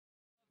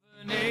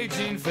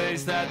raging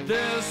face that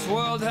this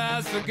world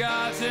has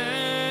forgotten.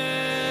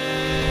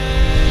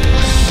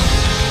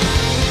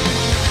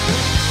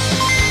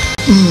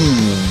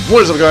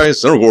 What is up,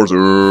 guys? And of course,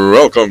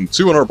 welcome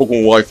to another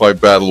Pokemon Wi-Fi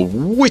battle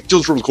with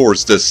just, of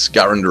course, the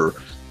Skyrander.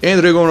 And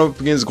today going up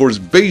against, of course,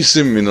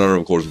 Basim in another,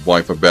 of course,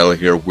 Wi-Fi battle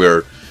here,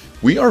 where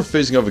we are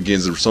facing up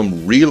against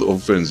some real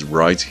offense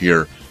right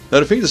here. Now,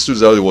 the thing that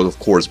stood out was, of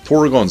course,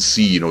 Porygon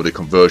C, you know, the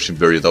conversion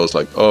variant. I was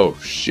like, oh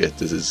shit,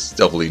 this is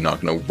definitely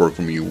not going to work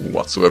for me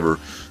whatsoever.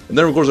 And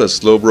then, of course, I have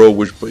Slowbro,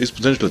 which is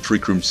potentially a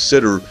Trick Room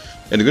setter,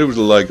 and good with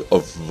the like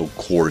of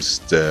course,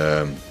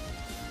 the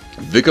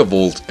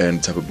Vikavolt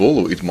and Tapu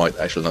Bolo. It might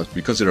actually not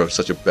be considered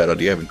such a bad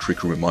idea having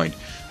Trick Room in mind.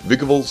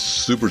 Vikavolt,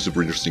 super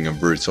interesting and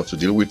very tough to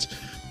deal with.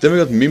 Then we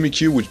got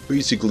Mimikyu, which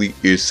basically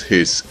is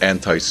his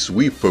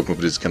anti-sweep Pokemon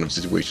for this kind of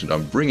situation that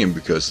I'm bringing,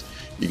 because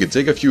he can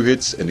take a few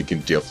hits and he can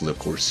definitely, of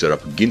course, set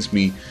up against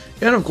me.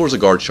 And of course a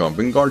Garchomp,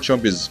 and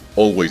Garchomp is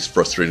always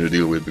frustrating to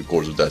deal with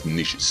because of that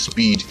niche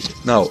speed.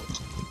 Now,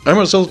 I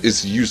myself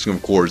is using,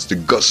 of course, the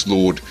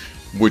Guslord,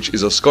 which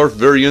is a Scarf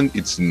variant.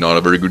 It's not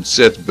a very good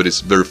set, but it's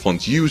very fun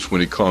to use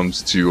when it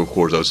comes to, of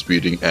course,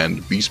 outspeeding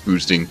and beast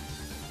boosting.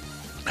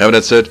 Having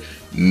that said,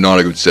 not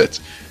a good set.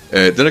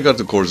 Then I got,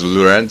 of course,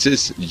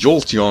 Lurantis,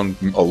 Jolteon,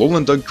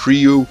 Alolan Dug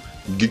Trio,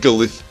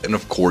 Gigalith, and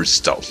of course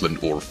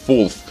Stoutland or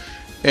Wolf.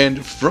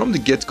 And from the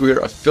get-go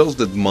here, I felt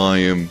that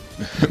my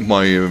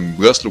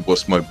Guslord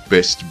was my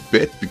best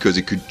bet, because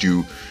it could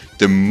do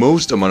the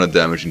most amount of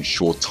damage in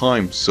short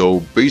time. So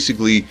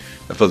basically,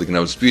 I felt I can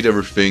outspeed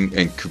everything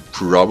and could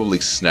probably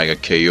snag a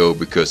KO,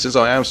 because since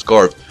I am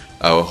Scarfed,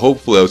 I will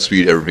hopefully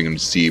outspeed everything on the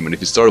team. And if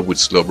you start with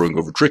Slowbro and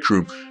go for Trick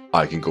Room,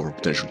 I can go for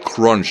potential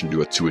Crunch and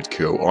do a 2-hit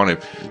KO on him.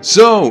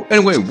 So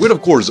anyway, with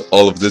of course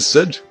all of this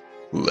said,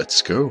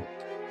 let's go.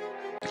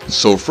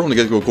 So from the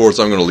get-go, of course,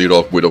 I'm going to lead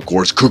off with, of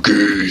course,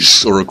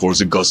 Cookies, or of course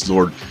the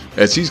Guslord,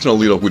 as he's going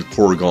to lead off with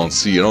Porygon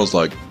C, and I was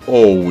like,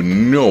 oh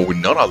no,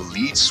 not a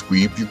lead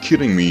sweep, you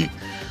kidding me?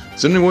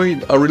 So anyway,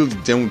 I really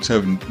don't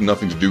have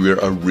nothing to do here.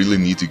 I really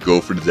need to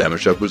go for the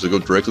damage outputs. I go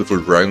directly for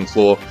Dragon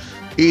Claw.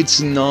 It's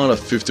not a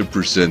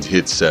 50%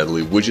 hit,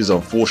 sadly, which is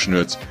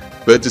unfortunate,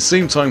 but at the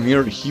same time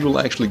here, he will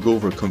actually go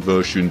for a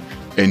conversion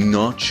and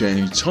not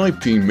change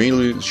typing,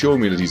 mainly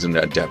showing me that he's an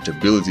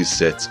adaptability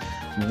set,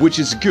 which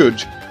is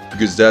good,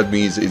 because that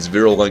means it's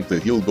very likely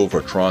that he'll go for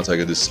a Tri-Attack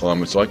at this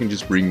time, so I can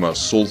just bring my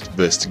Assault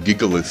Vest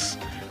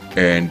Gigalith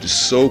and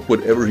soak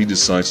whatever he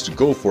decides to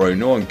go for. I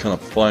know I'm kind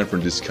of fine for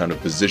this kind of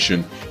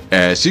position,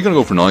 as he's gonna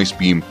go for an Ice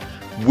Beam,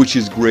 which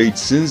is great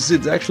since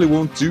it actually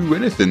won't do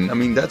anything. I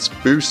mean, that's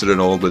boosted and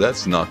all, but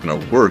that's not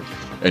gonna work.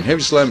 And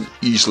Heavy Slam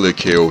easily a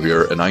KO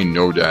here, and I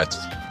know that.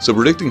 So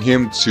predicting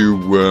him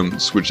to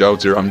switch out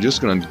there, I'm just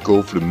gonna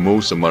go for the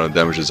most amount of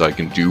damage as I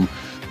can do.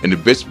 And the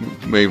best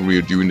way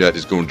of doing that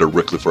is going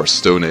directly for a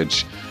Stone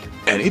Edge.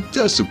 And it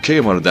does okay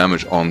amount of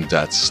damage on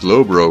that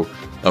Slowbro.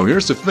 Now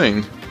here's the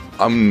thing,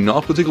 I'm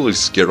not particularly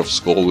scared of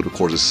Skull with, of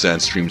course, the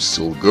Sandstream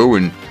still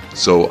going.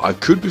 So I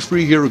could be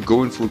free here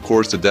going for, of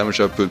course, the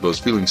damage output, but I was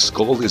feeling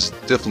Skull is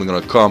definitely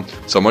gonna come.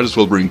 So I might as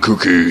well bring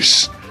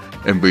Cookies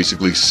and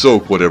basically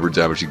soak whatever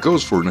damage he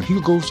goes for. Now he'll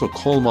go for a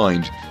Calm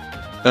Mind.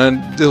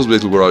 And this was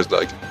basically where I was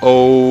like,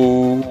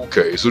 oh,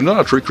 okay, so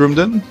not a Trick Room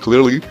then,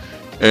 clearly.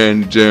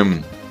 And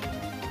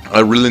I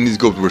really need to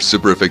go for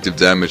super effective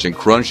damage, and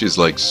Crunch is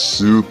like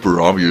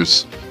super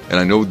obvious, and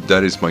I know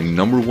that is my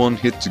 #1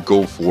 hit to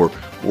go for,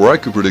 or I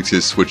could predict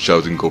his switch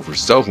out and go for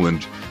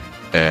Stoutland.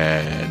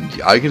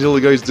 And I can tell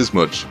you guys this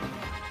much,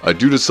 I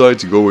do decide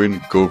to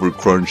go for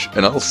Crunch,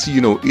 and I'll see,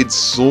 you know, it's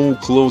so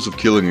close of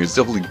killing him. It's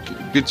definitely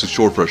a bit too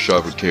short for a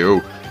shot for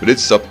KO, but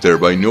it's up there.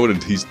 But I know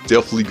that he's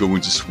definitely going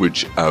to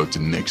switch out the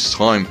next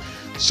time.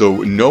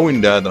 So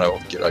knowing that, I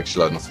will get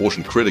actually an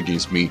unfortunate crit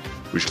against me,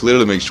 which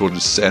clearly makes sure the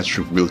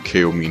Sandstream will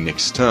KO me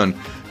next turn.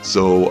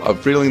 So I'm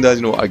feeling that,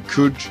 you know, I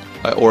could,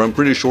 or I'm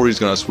pretty sure he's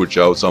gonna switch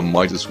out, so I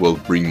might as well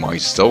bring my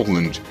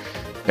Stoutland.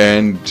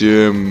 And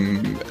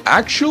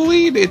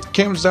actually, it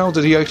comes down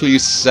that he actually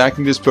is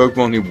sacking this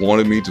Pokemon. He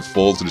wanted me to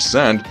fall to the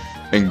sand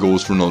and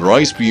goes for another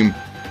Ice Beam.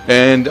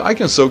 And I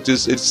can soak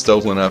this, it's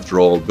Stoutland after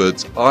all,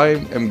 but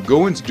I am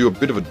going to do a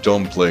bit of a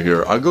dumb play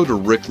here. I go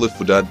directly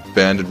for that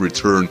Banded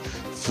Return,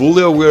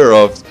 fully aware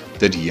of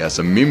that he has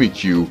a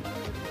Mimikyu.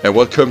 And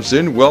what comes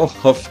in? Well,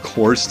 of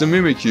course the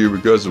Mimikyu,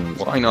 because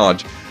why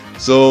not?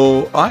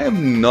 So I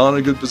am not in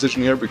a good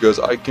position here, because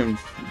I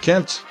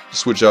can't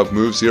switch out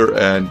moves here,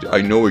 and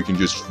I know he can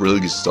just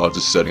really start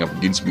just setting up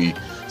against me.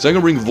 So I'm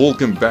gonna bring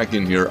Vulcan back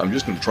in here. I'm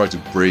just gonna try to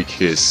break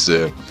his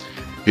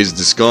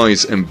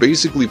disguise and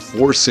basically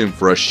force him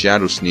for a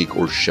Shadow Sneak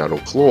or Shadow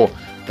Claw.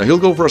 Now he'll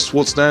go for a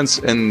Sword Stance,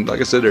 and like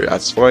I said,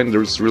 that's fine.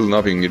 There's really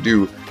nothing to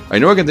do. I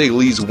know I can take at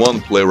least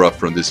one player up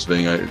from this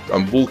thing.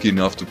 I'm bulky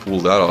enough to pull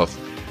that off,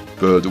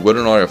 but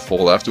whether or not I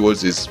fall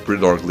afterwards is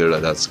pretty dark clear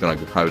that that's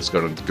how it's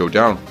gonna go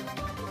down.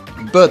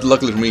 But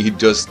luckily for me, he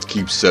just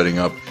keeps setting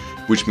up,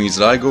 which means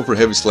that I go for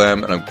Heavy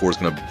Slam, and I'm of course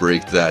gonna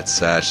break that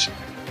Sash.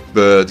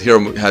 But here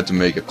I had to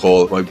make a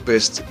call. My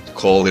best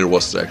call here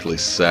was to actually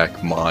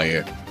sack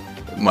my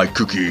my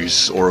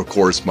cookies, or of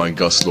course my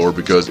Gustlord,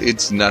 because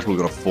it's naturally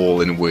gonna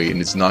fall anyway,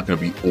 and it's not gonna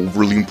be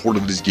overly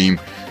important in this game.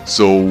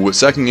 So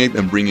sacking it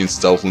and bringing in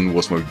Stoutlands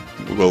was my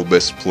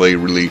best play,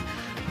 really.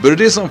 But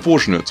it is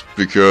unfortunate,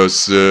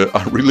 because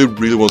I really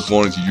was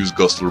wanting to use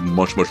Gustlord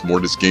much more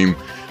this game,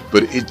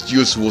 but it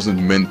just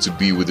wasn't meant to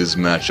be with this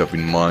matchup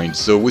in mind.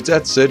 So with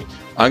that said,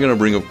 I'm gonna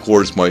bring, of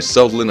course, my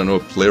Stoutland. I know a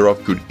player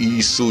up could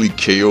easily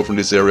KO from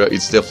this area.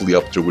 It's definitely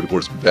up there with, of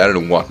course, Banner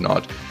and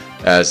whatnot,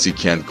 as he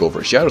can't go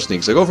for Shadow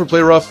Sneak. So I go for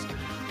Play Rough.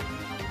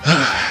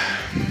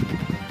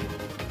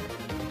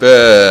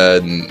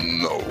 But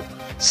no.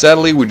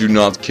 Sadly, we do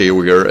not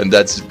KO here, and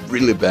that's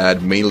really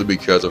bad, mainly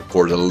because, of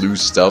course, I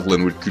lose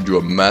Stoutland, which could do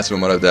a massive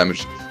amount of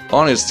damage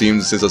on his team,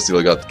 since I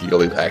still got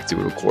Gigalift active,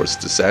 of course,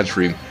 the Sand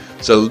Stream.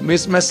 So I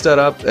messed that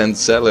up, and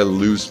sadly I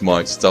lose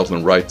my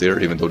Stoutland right there,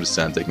 even though the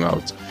Sand take him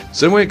out.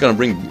 So anyway, I'm gonna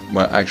bring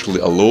my actually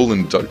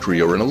Alolan Duck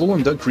Trio, and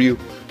Alolan Duck Trio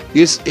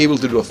is able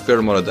to do a fair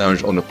amount of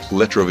damage on the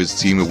plethora of his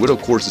team, and with,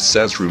 of course, the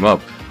Sand Stream up,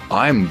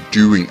 I'm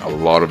doing a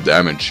lot of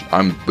damage.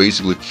 I'm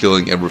basically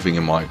killing everything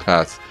in my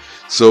path.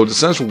 So the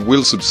Sand Stream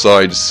will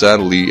subside,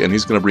 sadly, and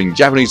he's gonna bring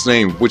Japanese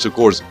name, which of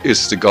course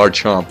is the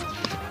Garchomp.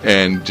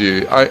 And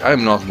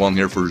I'm not one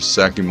here for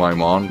sacking my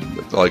Mon,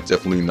 like,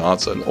 definitely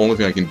not. So the only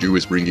thing I can do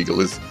is bring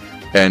Gigalith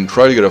and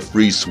try to get a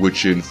free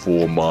switch in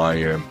for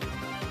my,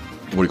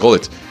 what do you call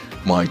it,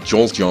 my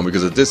Jolteon,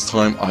 because at this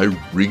time I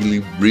really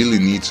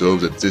need to know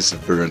that this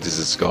variant is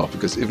a Scarf,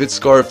 because if it's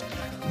Scarf,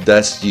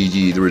 that's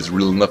GG. There is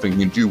really nothing you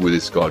can do with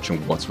this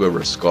Garchomp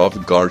whatsoever. Scarf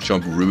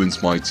Garchomp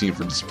ruins my team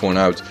from this point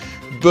out,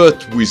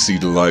 but we see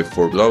the life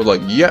orb. I was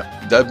like,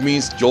 yeah, that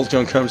means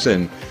Jolteon comes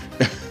in.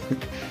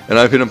 And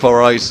I've hit him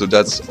Power Ice, so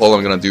that's all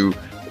I'm gonna do.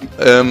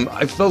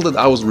 I felt that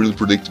I was really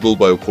predictable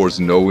by, of course,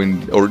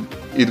 knowing, or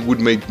it would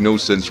make no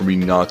sense for me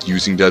not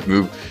using that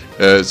move.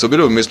 So a bit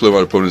of a misplay on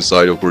my opponent's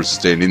side, of course,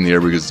 staying in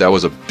here, because that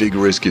was a big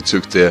risk it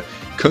took there,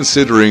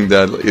 considering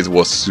that it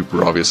was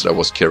super obvious that I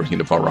was carrying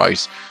the Power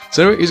Ice.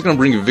 So anyway, he's gonna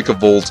bring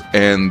Vikavolt,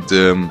 and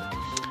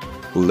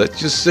let's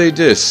just say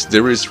this,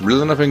 there is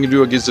really nothing I can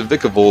do against the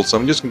Vikavolt, so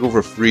I'm just gonna go for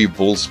a free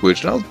Volt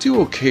Switch, and I'll do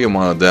okay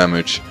amount of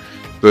damage.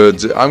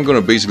 But I'm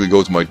gonna basically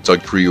go to my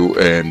Duck Trio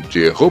and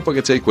hope I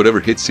can take whatever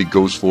hits he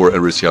goes for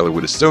and retaliate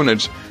with a Stone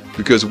Edge,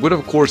 because with,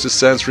 of course, the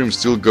Sand Stream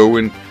still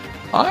going,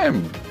 I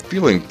am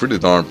feeling pretty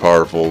darn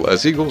powerful.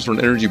 As he goes for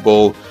an Energy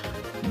Ball,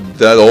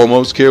 that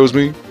almost KOs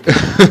me.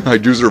 I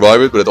do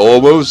survive it, but it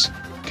almost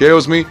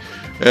KOs me.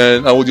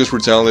 And I will just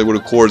retaliate with,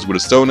 of course, with a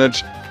Stone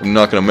Edge. I'm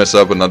not gonna mess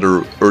up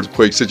another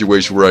Earthquake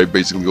situation where I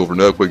basically go for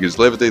an Earthquake against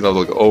Levitate, and I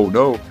was like, oh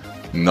no,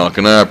 not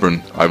gonna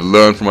happen. I've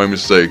learned from my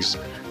mistakes.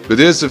 But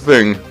here's the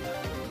thing.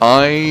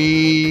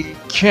 I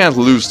can't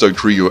lose Duck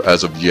Trio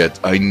as of yet.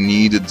 I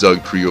need a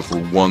Duck Trio for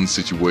one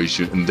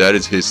situation, and that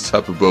is his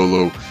Tapu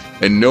Bolo.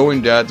 And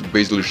knowing that,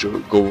 basically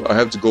I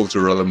have to go to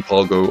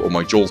Relampalgo or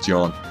my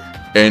Jolteon,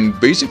 and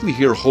basically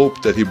here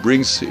hope that he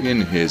brings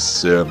in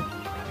his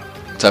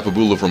Tapu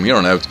Bolo from here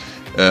on out.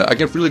 I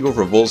can't really go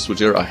for a Volt Switch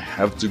here. I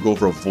have to go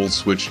for a Volt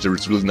Switch. There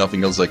is really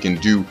nothing else I can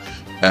do,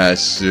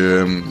 as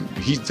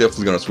he's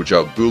definitely gonna switch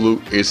out.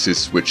 Bulu is his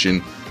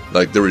switch-in.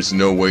 Like, there is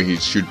no way he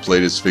should play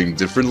this thing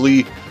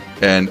differently,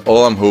 and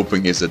all I'm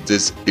hoping is that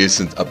this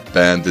isn't a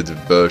banded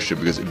version,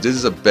 because if this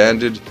is a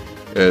banded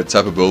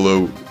Tapu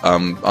Bolo,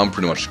 I'm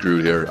pretty much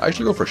screwed here. I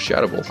actually go for a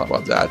Shadow Ball, how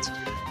about that?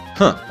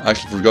 Huh, I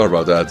actually forgot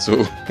about that.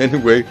 So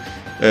anyway,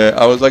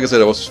 like I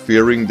said, I was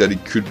fearing that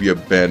it could be a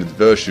banded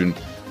version,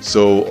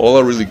 so all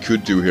I really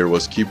could do here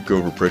was keep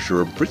going for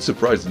pressure. I'm pretty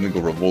surprised I didn't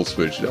go for a Volt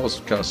Switch. That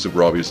was kind of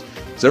super obvious.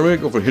 So I'm going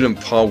to go for Hidden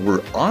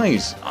Power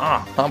Ice.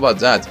 How about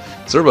that?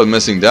 Sorry about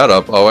messing that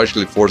up. I was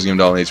actually forcing him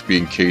down HP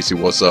in case it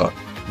was a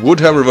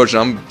Woodhammer version.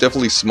 I'm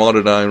definitely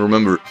smarter than I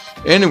remember.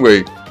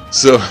 Anyway,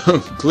 so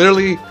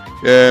clearly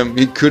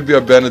it could be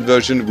a banded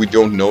version. We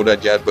don't know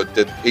that yet, but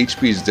that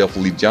HP is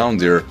definitely down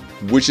there,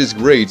 which is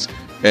great.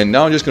 And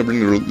now I'm just going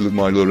to bring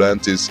my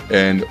Lurantis,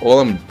 and all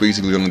I'm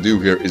basically going to do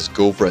here is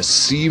go for a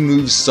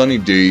C-move Sunny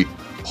Day,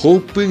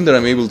 hoping that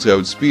I'm able to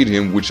outspeed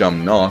him, which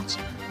I'm not.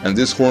 And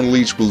this Horn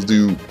Leech will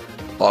do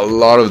a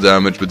lot of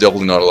damage, but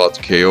definitely not a lot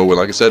to KO. And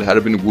like I said, had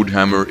it been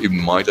Woodhammer, it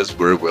might as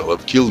very well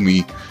have killed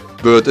me.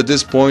 But at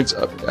this point,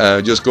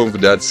 just going for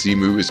that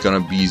C-move is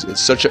going to be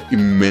such an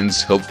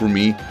immense help for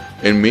me.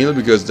 And mainly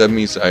because that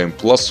means I am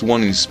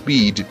 +1 in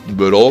speed,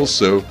 but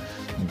also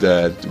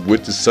that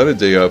with the Sunny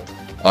Day up,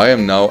 I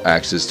am now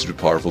access to the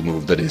powerful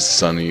move that is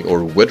Sunny,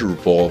 or Weather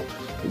Ball,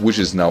 which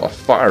is now a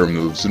fire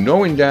move. So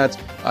knowing that,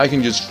 I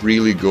can just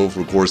freely go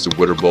for, of course, the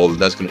Weather Ball, and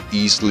that's going to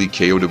easily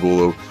KO the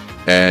Bolo.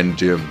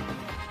 And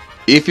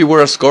if he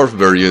were a Scarf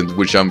variant,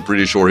 which I'm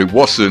pretty sure he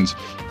wasn't,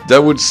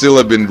 that would still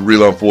have been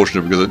really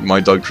unfortunate, because my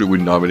Duck Trio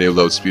would not have been able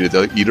to outspeed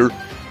it either.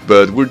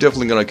 But we're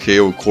definitely going to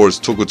KO, of course,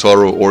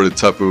 Tokotaro or the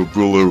Tapu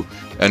Bulu.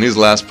 And his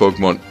last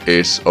Pokemon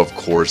is, of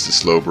course, the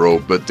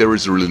Slowbro. But there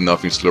is really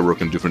nothing Slowbro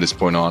can do from this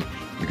point on,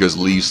 because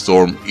Leaf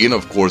Storm in,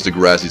 of course, the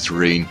grassy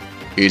terrain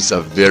is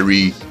a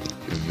very,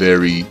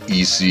 very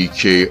easy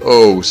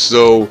KO.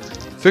 So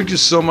thank you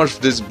so much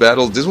for this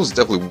battle. This was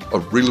definitely a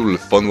really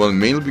fun one,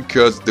 mainly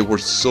because there were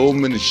so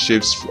many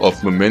shifts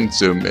of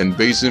momentum, and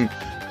Basim,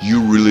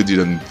 you really did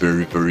a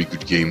very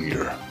good game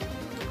here.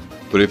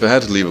 But if I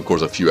had to leave, of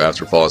course, a few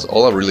afterthoughts,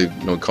 all that really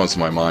comes to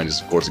my mind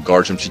is, of course, the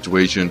Garchomp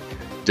situation.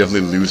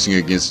 Definitely losing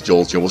against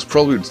Jolteon was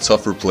probably the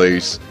tougher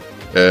place.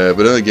 But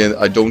then again,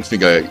 I don't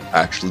think I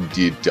actually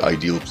did the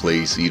ideal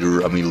place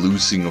either. I mean,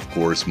 losing, of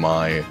course,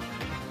 my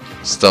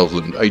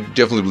Stoutlands, I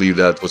definitely believe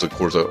that was, of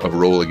course, a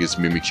roll against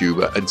Mimikyu,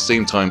 but at the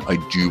same time, I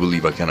do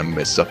believe I kind of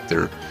messed up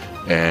there,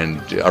 and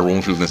I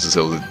won't really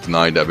necessarily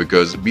deny that,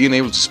 because being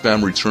able to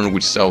spam return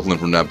with Stoutlands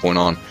from that point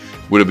on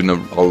would have been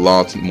a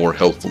lot more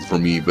helpful for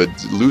me, but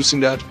losing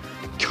that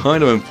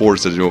kind of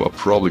enforced that, I'm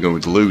probably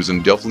going to lose,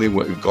 and definitely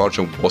if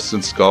Garchomp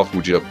wasn't scuffed,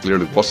 which it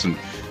clearly wasn't,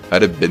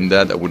 had it been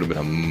that would have been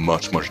a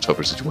much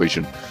tougher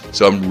situation.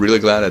 So I'm really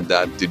glad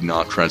that did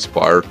not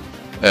transpire.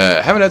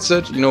 Having that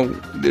said,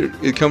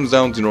 it comes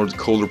down to the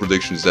colder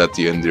predictions at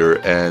the end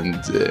there, and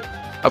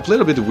I played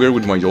a bit weird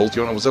with my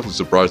Jolteon. I was definitely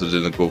surprised I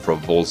didn't go for a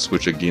Volt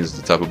Switch against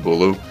the Tapu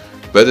Bulu,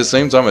 but at the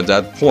same time, at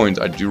that point,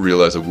 I do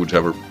realize I would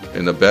have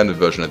an abandoned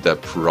version at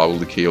that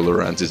probably KO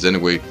LURANTIS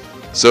anyway.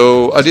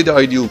 So I did the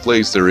ideal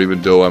place there,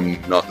 even though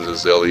I'm not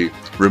necessarily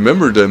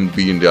remember them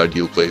being the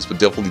ideal place, but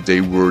definitely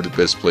they were the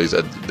best place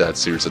at that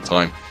series at the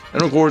time.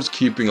 And of course,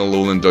 keeping a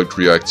Alolan Duck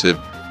Tree active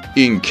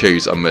in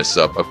case I mess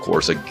up, of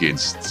course,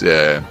 against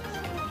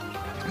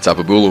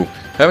Tapu Bulu.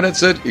 Having that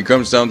said, it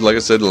comes down to, like I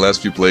said, the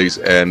last few plays,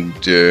 and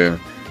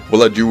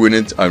will I do win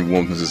it? I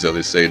won't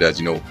necessarily say that,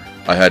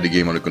 I had the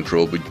game under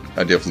control, but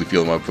I definitely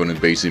feel my opponent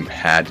Basim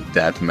had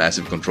that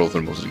massive control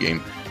for most of the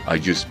game. I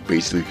just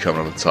basically come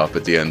on the top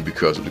at the end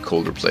because of the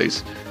colder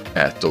plays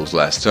at those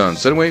last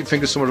turns. So anyway,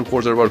 thank you so much, of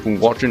course, everybody for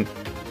watching.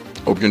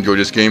 Hope you enjoyed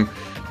this game.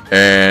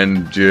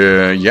 And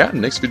yeah,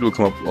 next video will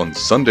come up on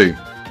Sunday,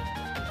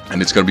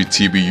 and it's gonna be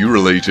TBU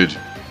related.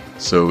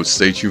 So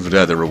stay tuned for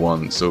that,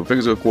 everyone. So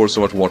thank you, of course,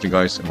 so much for watching,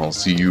 guys, and I'll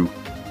see you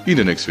in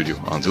the next video.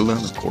 Until then,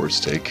 of course,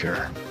 take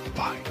care.